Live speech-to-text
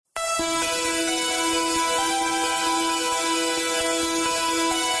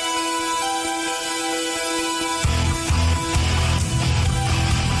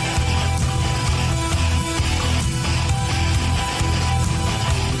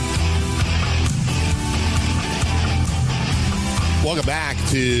Welcome back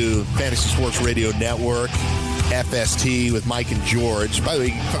to Fantasy Sports Radio Network, FST with Mike and George. By the way,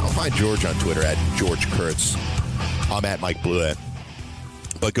 you can find George on Twitter at George Kurtz. I'm at Mike Blewett.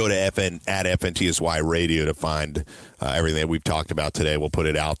 But go to at FNTSY Radio to find everything that we've talked about today. We'll put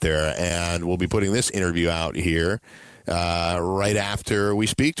it out there, and we'll be putting this interview out here right after we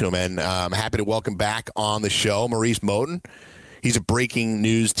speak to him. And I'm happy to welcome back on the show Maurice Moton. He's a breaking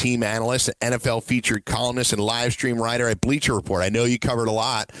news team analyst, NFL featured columnist, and live stream writer at Bleacher Report. I know you covered a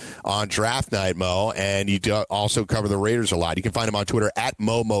lot on draft night, Mo, and you also cover the Raiders a lot. You can find him on Twitter at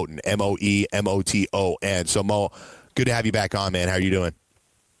Mo Moton, Moemoton. So, Mo, good to have you back on, man. How are you doing?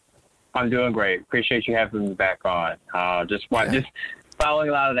 I'm doing great. Appreciate you having me back on. Just following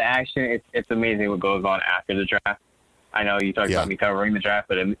a lot of the action. It's amazing what goes on after the draft. I know you talked about me covering the draft,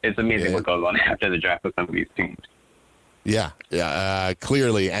 but it's amazing what goes on after the draft with some of these teams. Yeah,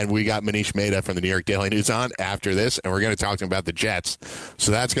 clearly. And we got Manish Mehta from the New York Daily News on after this, and we're going to talk to him about the Jets.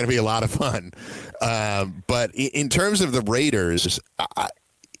 So that's going to be a lot of fun. But in terms of the Raiders,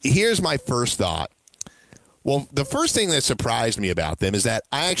 here's my first thought. Well, the first thing that surprised me about them is that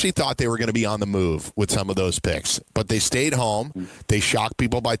I actually thought they were going to be on the move with some of those picks. But they stayed home. They shocked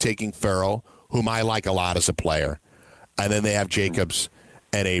people by taking Farrell, whom I like a lot as a player. And then they have Jacobs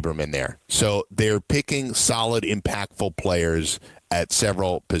and Abram in there. So they're picking solid, impactful players at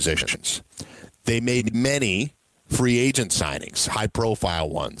several positions. They made many free agent signings, high-profile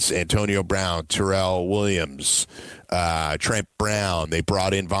ones. Antonio Brown, Terrell Williams, Trent Brown. They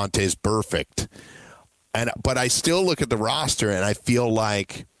brought in Vontaze Burfict. But I still look at the roster, and I feel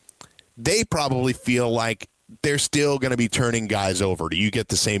like they probably feel like they're still going to be turning guys over. Do you get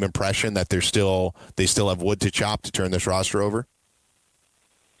the same impression that they still have wood to chop to turn this roster over?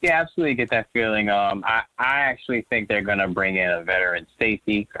 Yeah, absolutely get that feeling. I actually think they're going to bring in a veteran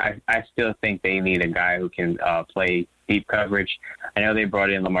safety. I still think they need a guy who can play deep coverage. I know they brought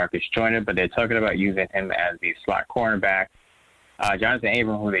in LaMarcus Joyner, but they're talking about using him as the slot cornerback. Jonathan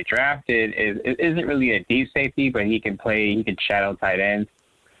Abram, who they drafted, isn't really a deep safety, but he can shadow tight ends.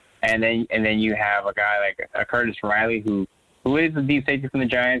 And then you have a guy like Curtis Riley, who is a deep safety from the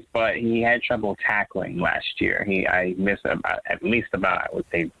Giants, but he had trouble tackling last year. I missed at least about, I would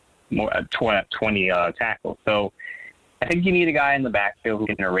say, more 20 tackles. So I think you need a guy in the backfield who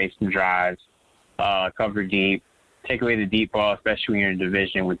can erase some drives, cover deep, take away the deep ball, especially when you're in a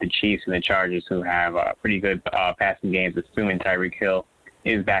division with the Chiefs and the Chargers, who have pretty good passing games, assuming Tyreek Hill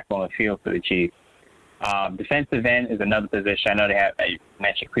is back on the field for the Chiefs. Defensive end is another position. I know you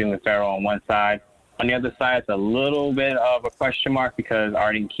mentioned Cleveland Farrell on one side. On the other side, it's a little bit of a question mark because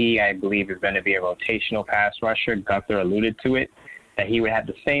Arden Key, I believe, is going to be a rotational pass rusher. Gunther alluded to it, that he would have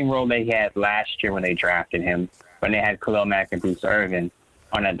the same role that he had last year when they drafted him, when they had Khalil Mack and Bruce Irvin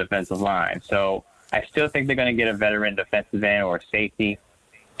on that defensive line. So I still think they're going to get a veteran defensive end or safety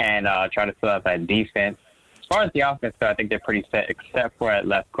and try to fill out that defense. As far as the offense, though, I think they're pretty set, except for at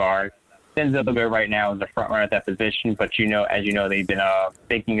left guard. Denzel Bigger right now is the front runner at that position, but as you know, they've been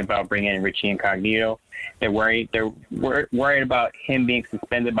thinking about bringing in Richie Incognito. They're worried about him being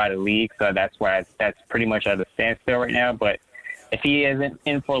suspended by the league, so that's why that's pretty much at a standstill right now. But if he isn't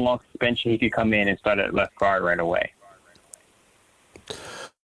in for a long suspension, he could come in and start at left guard right away.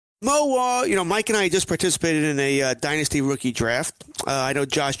 Mo, Mike and I just participated in a dynasty rookie draft. I know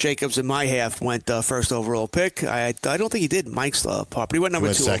Josh Jacobs in my half went first overall pick. I don't think he did Mike's part, but he went number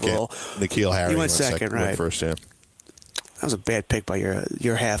 2 second. overall. N'Keal Harry he went second, right? Went first, yeah. That was a bad pick by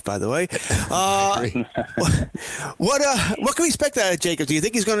your half, by the way. What can we expect out of Jacobs? Do you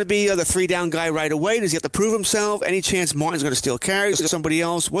think he's going to be the 3-down guy right away? Does he have to prove himself? Any chance Martin's going to steal carries or somebody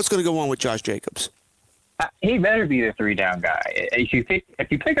else? What's going to go on with Josh Jacobs? He better be the 3-down guy. If you pick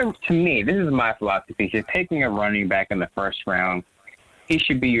to me, this is my philosophy. If you're taking a running back in the first round, he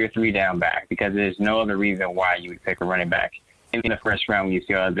should be your 3-down back because there's no other reason why you would pick a running back in the first round when you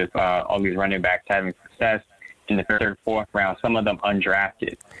see all these running backs having success in the third, fourth round, some of them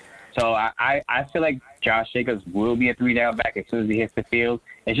undrafted. So I feel like Josh Jacobs will be a 3-down back as soon as he hits the field.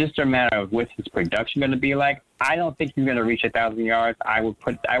 It's just a matter of what's his production going to be like. I don't think he's going to reach 1,000 yards. I will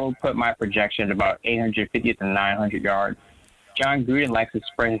put my projection at about 850 to 900 yards. John Gruden likes to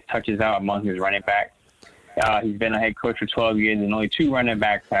spread his touches out among his running backs. He's been a head coach for 12 years, and only 2 running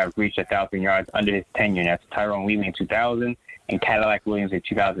backs have reached 1,000 yards under his tenure. That's Tyrone Wheatley in 2000 and Cadillac Williams in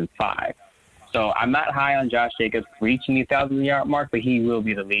 2005. So I'm not high on Josh Jacobs reaching the 1,000-yard mark, but he will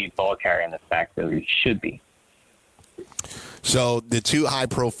be the lead ball carrier in the backfield. He should be. So the 2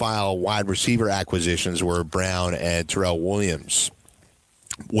 high-profile wide receiver acquisitions were Brown and Terrell Williams.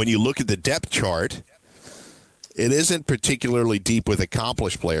 When you look at the depth chart, it isn't particularly deep with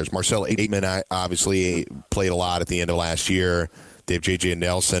accomplished players. Marcel Aitman obviously played a lot at the end of last year. They have J.J.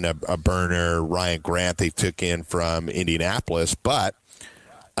 Nelson, a burner, Ryan Grant they took in from Indianapolis. But,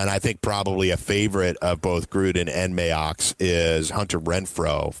 and I think probably a favorite of both Gruden and Mayox is Hunter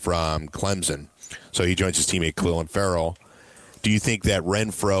Renfroe from Clemson. So he joins his teammate Clelin Ferrell. Do you think that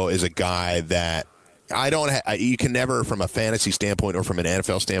Renfroe is a guy that you can never, from a fantasy standpoint or from an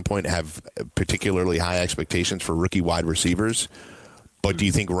NFL standpoint, have particularly high expectations for rookie wide receivers? But do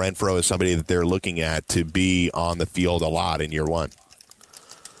you think Renfroe is somebody that they're looking at to be on the field a lot in year one?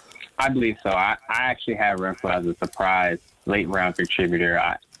 I believe so. I actually have Renfroe as a surprise late round contributor.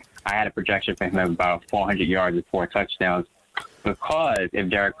 I had a projection for him of about 400 yards and 4 touchdowns because if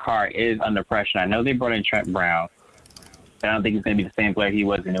Derek Carr is under pressure, I know they brought in Trent Brown. I don't think he's going to be the same player he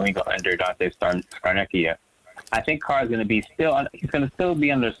was in New England under Dante Scarnecchia. I think Carr is going to be still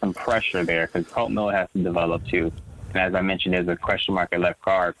be under some pressure there because Colton Miller has to develop too. And as I mentioned, there's a question mark at left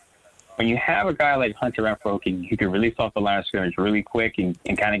guard. When you have a guy like Hunter Renfroe who can release off the line of scrimmage really quick and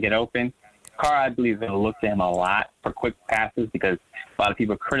kind of get open, Carr, I believe, is going to look to him a lot for quick passes because a lot of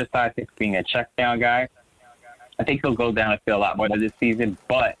people criticize him for being a check down guy. I think he'll go down the field a lot more this season.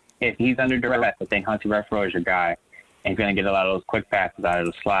 But if he's under duress, I think Hunter Renfroe is your guy. And he's going to get a lot of those quick passes out of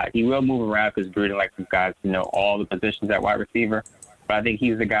the slot. He will move around because Gruden likes his guys to know all the positions at wide receiver. But I think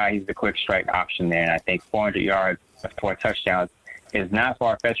he's the guy, he's the quick strike option there. And I think 400 yards, 4 touchdowns is not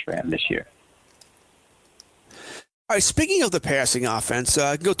far-fetched for him this year. All right, speaking of the passing offense,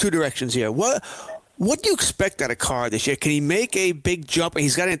 I can go 2 directions here. What do you expect out of Carr this year? Can he make a big jump?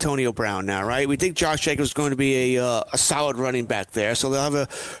 He's got Antonio Brown now, right? We think Josh Jacobs is going to be a solid running back there, so they'll have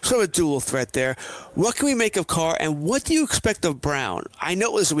a sort of a dual threat there. What can we make of Carr, and what do you expect of Brown? I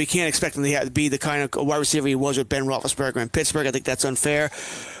know, listen, we can't expect him to be the kind of wide receiver he was with Ben Roethlisberger in Pittsburgh. I think that's unfair.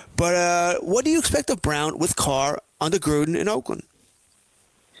 But what do you expect of Brown with Carr under Gruden in Oakland?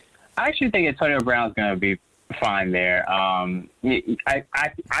 I actually think Antonio Brown is going to be fine there. I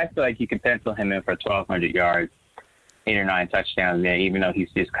feel like you can pencil him in for 1,200 yards, 8 or 9 touchdowns there, even though he's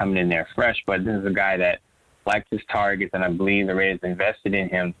just coming in there fresh. But this is a guy that likes his targets, and I believe the Raiders invested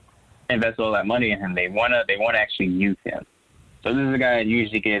all that money in him. They want to actually use him. So this is a guy that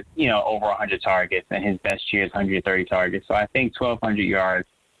usually gets over 100 targets, and his best year is 130 targets. So I think 1,200 yards,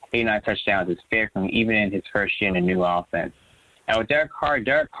 8, 9 touchdowns is fair for him, even in his first year in a new offense. Now, with Derek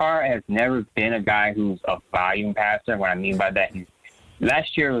Carr has never been a guy who's a volume passer. What I mean by that,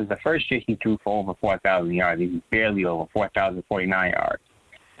 last year was the first year he threw for over 4,000 yards. He was barely over 4,049 yards.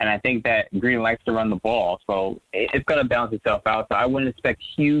 And I think that Green likes to run the ball, so it's going to balance itself out. So I wouldn't expect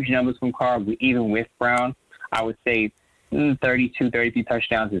huge numbers from Carr, even with Brown. I would say 32, 33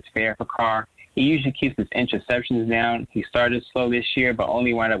 touchdowns is fair for Carr. He usually keeps his interceptions down. He started slow this year, but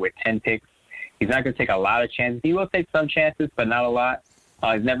only wound up with 10 picks. He's not going to take a lot of chances. He will take some chances, but not a lot.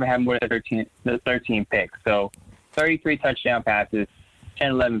 He's never had more than 13 picks. So 33 touchdown passes, 10,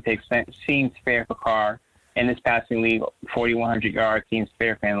 11 picks seems fair for Carr. In this passing league, 4,100 yards seems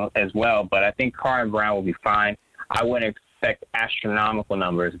fair for him as well. But I think Carr and Brown will be fine. I wouldn't expect astronomical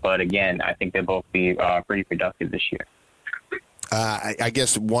numbers, but again, I think they'll both be pretty productive this year. I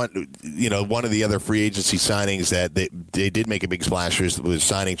guess one of the other free agency signings that they did make a big splash was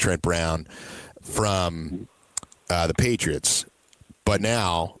signing Trent Brown from the Patriots, but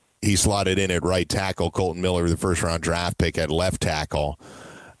now he slotted in at right tackle. Colton Miller, the first-round draft pick, at left tackle.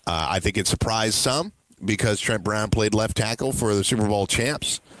 I think it surprised some because Trent Brown played left tackle for the Super Bowl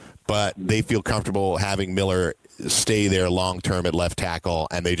champs, but they feel comfortable having Miller stay there long-term at left tackle,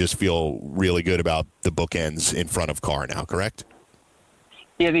 and they just feel really good about the bookends in front of Carr now, correct?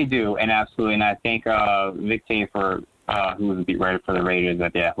 Yeah, they do, and absolutely. And I think Vic Tafur, who was the beat writer for the Raiders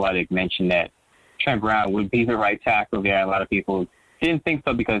at The Athletic, mentioned that Trent Brown would be the right tackle there. A lot of people didn't think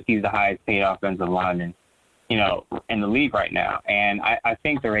so because he's the highest paid offensive lineman, in the league right now. And I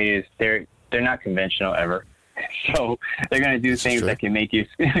think the Raiders, they're not conventional ever. So they're going to do things that can make you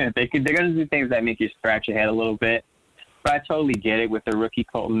they're going to do things that make you scratch your head a little bit. But I totally get it with the rookie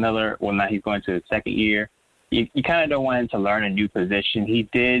Colton Miller. Well, now he's going to his second year. You kind of don't want him to learn a new position. He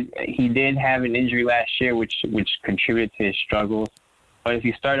did have an injury last year, which contributed to his struggles. But if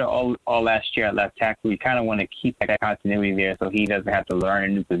you started all last year at left tackle, you kind of want to keep that continuity there so he doesn't have to learn a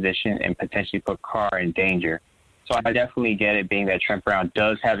new position and potentially put Carr in danger. So I definitely get it, being that Trent Brown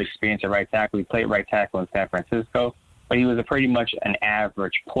does have experience at right tackle. He played right tackle in San Francisco, but he was pretty much an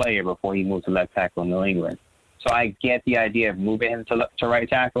average player before he moved to left tackle in New England. So I get the idea of moving him to right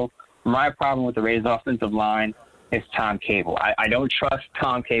tackle. My problem with the Raiders' offensive line is Tom Cable. I don't trust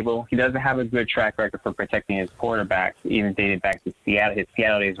Tom Cable. He doesn't have a good track record for protecting his quarterbacks, even dated back to Seattle, his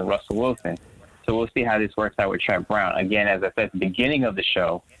Seattle days with Russell Wilson. So we'll see how this works out with Trent Brown. Again, as I said at the beginning of the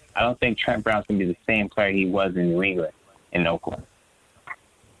show, I don't think Trent Brown's going to be the same player he was in New England, in Oakland.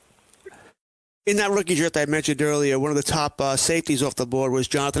 In that rookie draft I mentioned earlier, one of the top safeties off the board was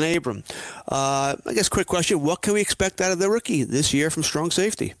Jonathan Abram. I guess quick question, what can we expect out of the rookie this year from strong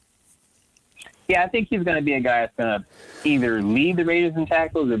safety? Yeah, I think he's going to be a guy that's going to either lead the Raiders in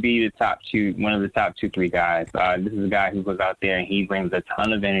tackles or be one of the top 2-3 guys. This is a guy who goes out there and he brings a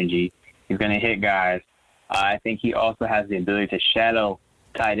ton of energy. He's going to hit guys. I think he also has the ability to shadow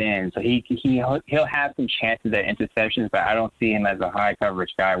tight ends. So he'll have some chances at interceptions, but I don't see him as a high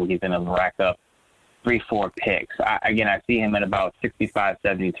coverage guy where he's going to rack up 3-4 picks. I see him at about 65,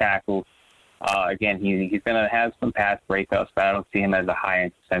 70 tackles. Again, he's going to have some pass breakups, but I don't see him as a high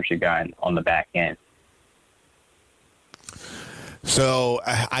interception guy on the back end. So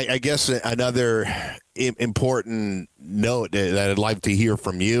I guess another important note that I'd like to hear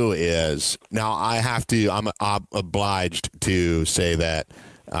from you is, now I'm obliged to say that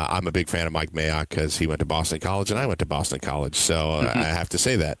I'm a big fan of Mike Mayock because he went to Boston College and I went to Boston College. So I have to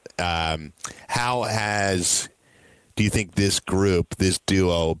say that. Do you think this group, this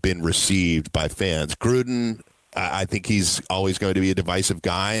duo, been received by fans? Gruden, I think he's always going to be a divisive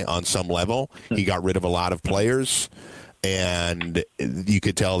guy on some level. He got rid of a lot of players, and you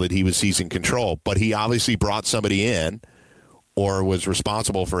could tell that he was seizing control. But he obviously brought somebody in, or was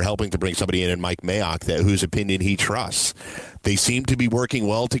responsible for helping to bring somebody in Mike Mayock, whose opinion he trusts. They seem to be working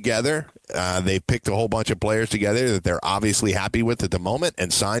well together. They've picked a whole bunch of players together that they're obviously happy with at the moment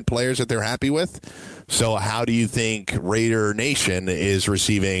and signed players that they're happy with. So how do you think Raider Nation is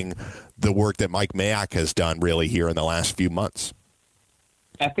receiving the work that Mike Mayock has done really here in the last few months?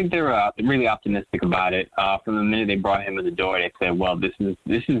 I think they're really optimistic about it. From the minute they brought him in the door, they said, well, this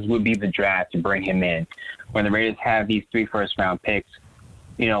would be the draft to bring him in. When the Raiders have these 3 first-round picks,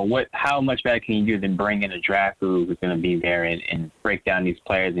 how much better can you do than bring in a draft guru who's going to be there and break down these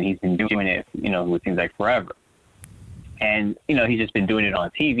players? And he's been doing it, it seems like forever. And, he's just been doing it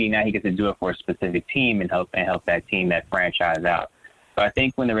on TV. Now he gets to do it for a specific team and help that team, that franchise out. So I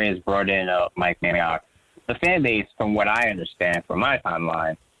think when the Raiders brought in Mike Mayock, the fan base, from what I understand from my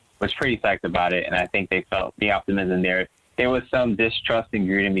timeline, was pretty psyched about it. And I think they felt the optimism there. There was some distrust in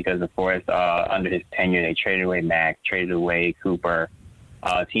Gruden because, of course, under his tenure, they traded away Mack, traded away Cooper.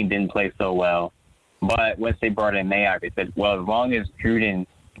 Team didn't play so well. But once they brought in Mayock, they said, well, as long as Gruden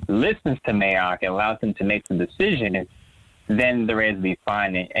listens to Mayock and allows him to make some decisions, then the Raiders will be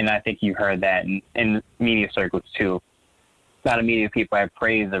fine. And I think you heard that in media circles, too. A lot of media people have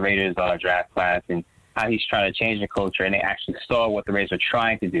praised the Raiders' draft class and how he's trying to change the culture, and they actually saw what the Raiders are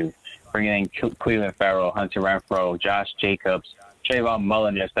trying to do, bringing in Cleveland Farrell, Hunter Renfrow, Josh Jacobs, Trayvon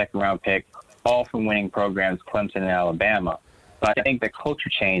Mullen, their second-round pick, all from winning programs, Clemson and Alabama. So I think the culture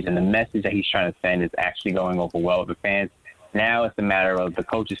change and the message that he's trying to send is actually going over well with the fans. Now it's a matter of the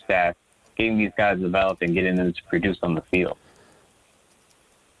coaching staff getting these guys developed and getting them to produce on the field.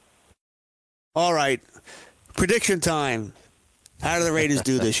 All right. Prediction time. How do the Raiders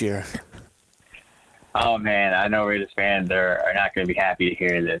do this year? Oh, man, I know Raiders fans are not going to be happy to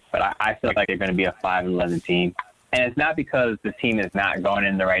hear this, but I feel like they're going to be a 5-11 team. And it's not because the team is not going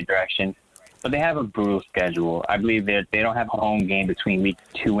in the right direction, but they have a brutal schedule. I believe they don't have a home game between weeks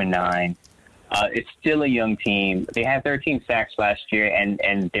 2 and 9. It's still a young team. They had 13 sacks last year,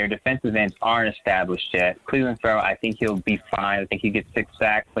 and their defensive ends aren't established yet. Cleveland Farrell, I think he'll be fine. I think he gets 6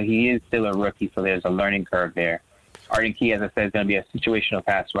 sacks, but he is still a rookie, so there's a learning curve there. Arden Key, as I said, is going to be a situational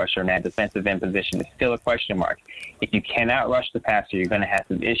pass rusher, and that defensive end position is still a question mark. If you cannot rush the passer, you're going to have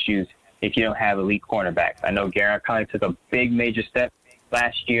some issues if you don't have elite cornerbacks. I know Garrett Conley took a big major step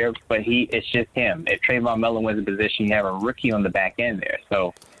last year, but it's just him. If Trayvon Mullen was in position, you have a rookie on the back end there.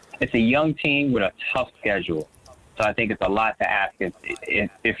 So it's a young team with a tough schedule. So I think it's a lot to ask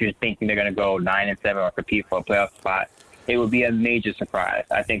if you're thinking they're going to go 9-7 or compete for a playoff spot. It would be a major surprise.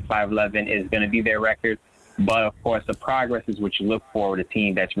 I think 5-11 is going to be their record. But, of course, the progress is what you look for with a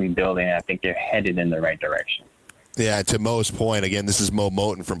team that's rebuilding, and I think they're headed in the right direction. Yeah, to Mo's point, again, this is Mo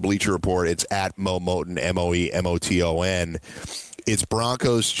Moton from Bleacher Report. It's at Mo Moton, Moemoton. It's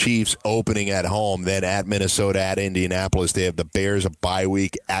Broncos Chiefs opening at home, then at Minnesota, at Indianapolis. They have the Bears a bye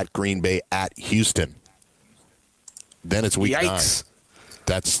week, at Green Bay, at Houston. Then it's week 9.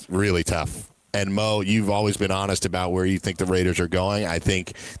 That's really tough. And Mo, you've always been honest about where you think the Raiders are going. I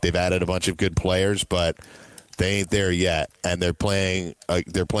think they've added a bunch of good players, but they ain't there yet. And they're playing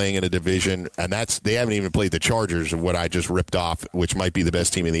in a division, and they haven't even played the Chargers, what I just ripped off, which might be the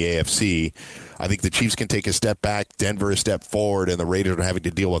best team in the AFC. I think the Chiefs can take a step back, Denver a step forward, and the Raiders are having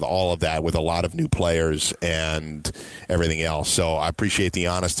to deal with all of that with a lot of new players and everything else. So I appreciate the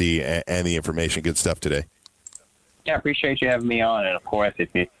honesty and the information. Good stuff today. Yeah, I appreciate you having me on. And, of course, if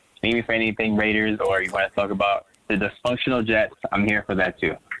you need me for anything Raiders or you want to talk about the dysfunctional Jets, I'm here for that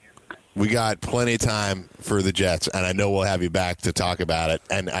too. We got plenty of time for the Jets, and I know we'll have you back to talk about it.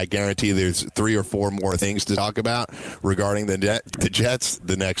 And I guarantee there's 3 or 4 more things to talk about regarding the Jets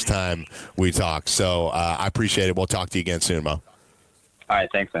the next time we talk. So I appreciate it. We'll talk to you again soon, Mo. All right,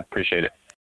 thanks, man. Appreciate it.